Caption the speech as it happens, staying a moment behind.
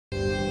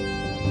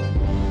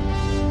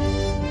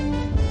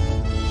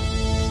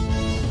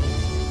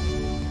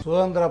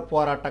சுதந்திர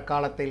போராட்ட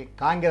காலத்தில்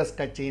காங்கிரஸ்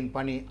கட்சியின்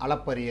பணி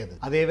அளப்பரியது.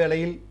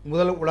 அதேவேளையில்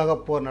முதல்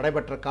உலகப் போர்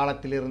நடைபெற்ற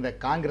காலத்தில் இருந்த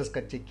காங்கிரஸ்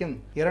கட்சிக்கும்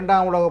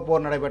இரண்டாம் உலகப்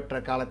போர்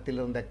நடைபெற்ற காலத்தில்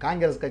இருந்த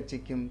காங்கிரஸ்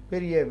கட்சிக்கும்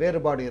பெரிய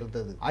வேறுபாடு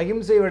இருந்தது.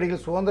 அகிம்சை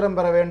வழியில் சுதந்திரம்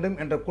பெற வேண்டும்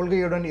என்ற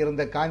கொள்கையுடன்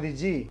இருந்த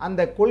காந்திஜி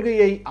அந்த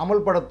கொள்கையை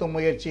அமல்படுத்தும்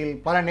முயற்சியில்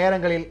பல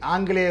நேரங்களில்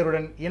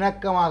ஆங்கிலேயருடன்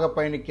இணக்கமாக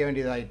பயணிக்க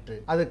வேண்டியதாயிற்று.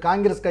 அது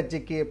காங்கிரஸ்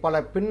கட்சிக்கு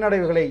பல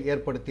பின்னடைவுகளை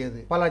ஏற்படுத்தியது.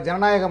 பல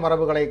ஜனநாயக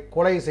மரபுகளை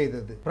கொலை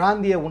செய்தது.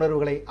 பிராந்திய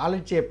உணர்வுகளை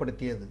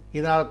அலட்சியப்படுத்தியது.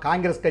 இதனால்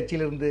காங்கிரஸ்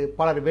கட்சியிலிருந்து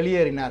பலர்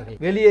வெளியேறினார்கள்.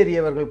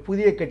 வெளியேறியவர்கள்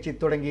புதிய கட்சி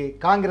தொடங்கி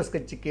காங்கிரஸ்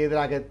கட்சிக்கு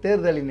எதிராக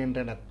தேர்தலில்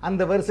நின்றனர்.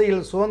 அந்த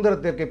வரிசையில்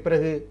சுதந்திரத்திற்கு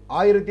பிறகு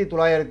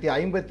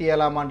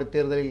 1957ஆம் ஆண்டு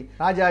தேர்தலில்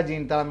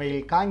ராஜாஜியின்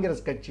தலைமையில்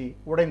காங்கிரஸ் கட்சி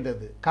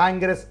உடைந்தது.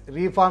 காங்கிரஸ்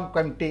ரீஃபார்ம்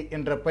கமிட்டி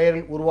என்ற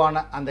பெயரில்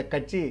உருவான அந்த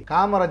கட்சி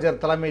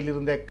காமராஜர் தலைமையில்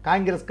இருந்த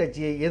காங்கிரஸ்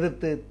கட்சியை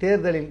எதிர்த்து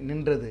தேர்தலில்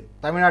நின்றது.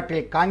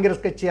 தமிழ்நாட்டில்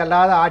காங்கிரஸ் கட்சி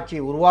அல்லாத ஆட்சி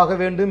உருவாக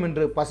வேண்டும்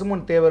என்று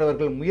பசும்பொன் தேவர்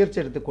அவர்கள் முயற்சி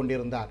எடுத்துக்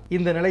கொண்டிருந்தார்.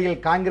 இந்த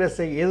நிலையில்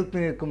காங்கிரஸை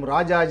எதிர்த்து நிற்கும்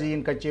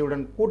ராஜாஜியின்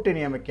கட்சியுடன்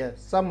கூட்டணி அமைக்க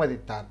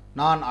சம்மதித்தார்.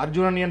 நான்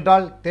அர்ஜுனன்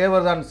என்றால்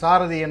தேவர்தான்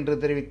சாரதி என்று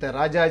தெரிவித்த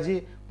ராஜாஜி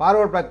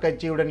பார்வர்ட் பிளாக்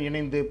கட்சியுடன்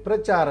இணைந்து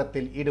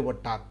பிரச்சாரத்தில்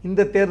ஈடுபட்டார்.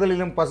 இந்த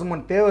தேர்தலிலும்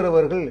பசும்பொன் தேவர்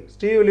அவர்கள்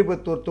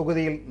ஸ்ரீவில்லிபுத்தூர்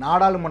தொகுதியில்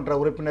நாடாளுமன்ற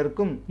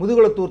உறுப்பினருக்கும்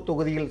முதுகுளத்தூர்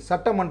தொகுதியில்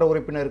சட்டமன்ற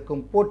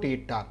உறுப்பினருக்கும்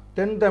போட்டியிட்டார்.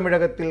 தென்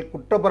தமிழகத்தில்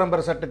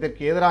குற்றப்பரம்பரை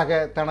சட்டத்திற்கு எதிராக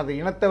தனது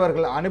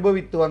இனத்தவர்கள்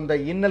அனுபவித்து வந்த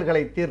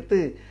இன்னல்களை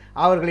தீர்த்து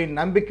அவர்களின்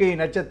நம்பிக்கை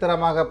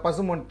நட்சத்திரமாக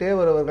பசும்பொன்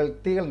தேவர் அவர்கள்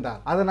திகழ்ந்தார்.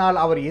 அதனால்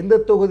அவர்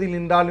எந்த தொகுதியில்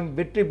நின்றாலும்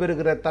வெற்றி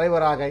பெறுகிற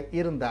தலைவராக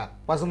இருந்தார்.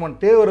 பசும்பொன்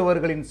தேவர்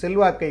அவர்களின்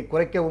செல்வாக்கை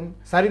குறைக்கவும்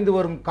சரிந்து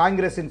வரும்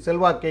காங்கிரசின்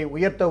செல்வாக்கை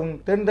உயர்த்தவும்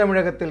தென்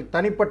தமிழகத்தில்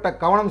தனிப்பட்ட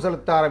கவனம்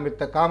செலுத்த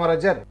ஆரம்பித்த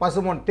காமராஜர்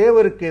பசும்பொன்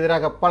தேவருக்கு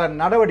எதிராக பல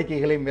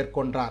நடவடிக்கைகளை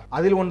மேற்கொண்டார்.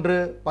 அதில் ஒன்று,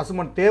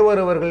 பசும்பொன்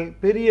தேவர் அவர்கள்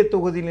பெரிய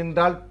தொகுதியில்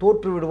நின்றால்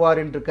தோற்று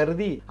விடுவார் என்று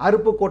கருதி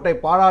அருப்புக்கோட்டை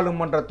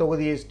பாராளுமன்ற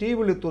தொகுதியை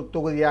ஸ்ரீவில்லிபுத்தூர்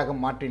தொகுதியாக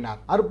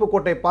மாற்றினார்.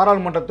 அருப்புக்கோட்டை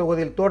பாராளுமன்ற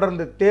தொகுதியில்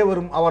தொடர்ந்து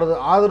தேவரும் அவரது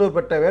ஆதரவு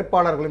பெற்ற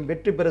வேட்பாளர்களும்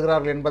வெற்றி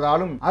பெறுகிறார்கள்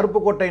என்பதாலும்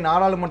அருப்புக்கோட்டை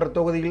நாடாளுமன்ற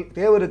தொகுதியில்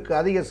தேவருக்கு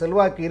அதிக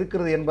செல்வாக்கு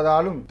இருக்கிறது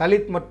என்பதாலும்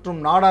தலித் மற்றும்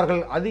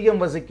நாடார்கள்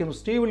அதிகம் வசிக்கும்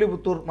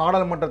ஸ்ரீவில்லிபுத்தூர்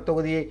நாடாளுமன்ற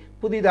தொகுதியை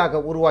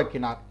புதிதாக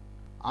உருவாக்கினார்.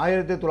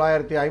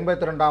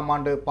 1952ஆம்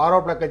ஆண்டு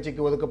பார்வர்ட் பிளாக்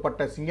கட்சிக்கு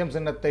ஒதுக்கப்பட்ட சிங்கம்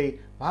சின்னத்தை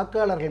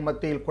வாக்காளர்கள்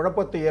மத்தியில்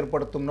குழப்பத்தை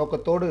ஏற்படுத்தும்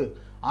நோக்கத்தோடு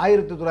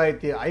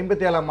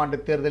 1957ஆம் ஆண்டு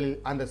தேர்தலில்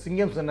அந்த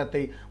சிங்கம்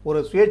சின்னத்தை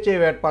ஒரு சுயேட்சை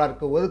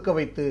வேட்பாளருக்கு ஒதுக்க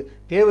வைத்து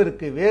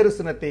தேவருக்கு வேறு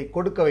சின்னத்தை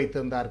கொடுக்க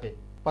வைத்திருந்தார்கள்.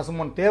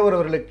 பசும்பொன் தேவர்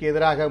அவர்களுக்கு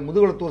எதிராக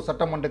முதுகுளத்தூர்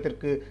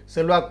சட்டமன்றத்திற்கு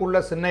செல்வாக்குள்ள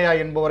சின்னையா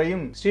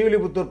என்பவரையும்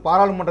ஸ்ரீவில்லிபுத்தூர்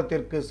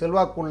பாராளுமன்றத்திற்கு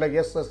செல்வாக்குள்ள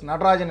எஸ்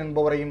நடராஜன்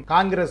என்பவரையும்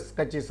காங்கிரஸ்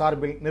கட்சி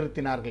சார்பில்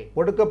நிறுத்தினார்கள்.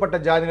 ஒடுக்கப்பட்ட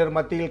ஜாதியினர்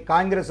மத்தியில்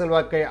காங்கிரஸ்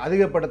செல்வாக்கை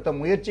அதிகப்படுத்த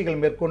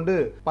முயற்சிகள் மேற்கொண்டு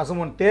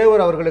பசும்பொன்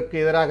தேவர் அவர்களுக்கு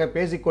எதிராக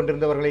பேசிக்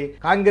கொண்டிருந்தவர்களை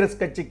காங்கிரஸ்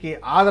கட்சிக்கு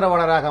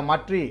ஆதரவாளராக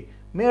மாற்றி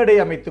மேடை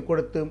அமைத்து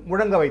கொடுத்து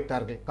முழங்க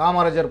வைத்தார்கள்.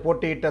 காமராஜர்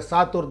போட்டியிட்ட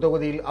சாத்தூர்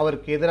தொகுதியில்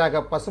அவருக்கு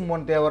எதிராக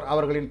பசும்பொன் தேவர்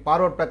அவர்களின்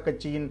பார்வர்ட் பிளாக்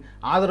கட்சியின்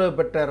ஆதரவு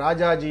பெற்ற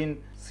ராஜாஜியின்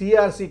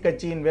சிஆர்சி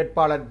கட்சியின்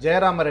வேட்பாளர்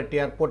ஜெயராம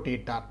ரெட்டியார்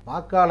போட்டியிட்டார்.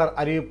 வாக்காளர்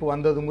அறிவிப்பு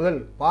வந்தது முதல்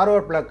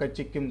பார்வர்ட் பிளாக்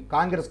கட்சிக்கும்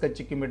காங்கிரஸ்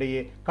கட்சிக்கும்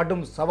இடையே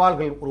கடும்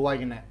சவால்கள்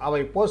உருவாகின.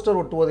 அவை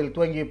போஸ்டர் ஒட்டுவதில்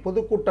துவங்கி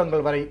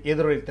பொதுக்கூட்டங்கள் வரை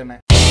எதிரொலித்தன.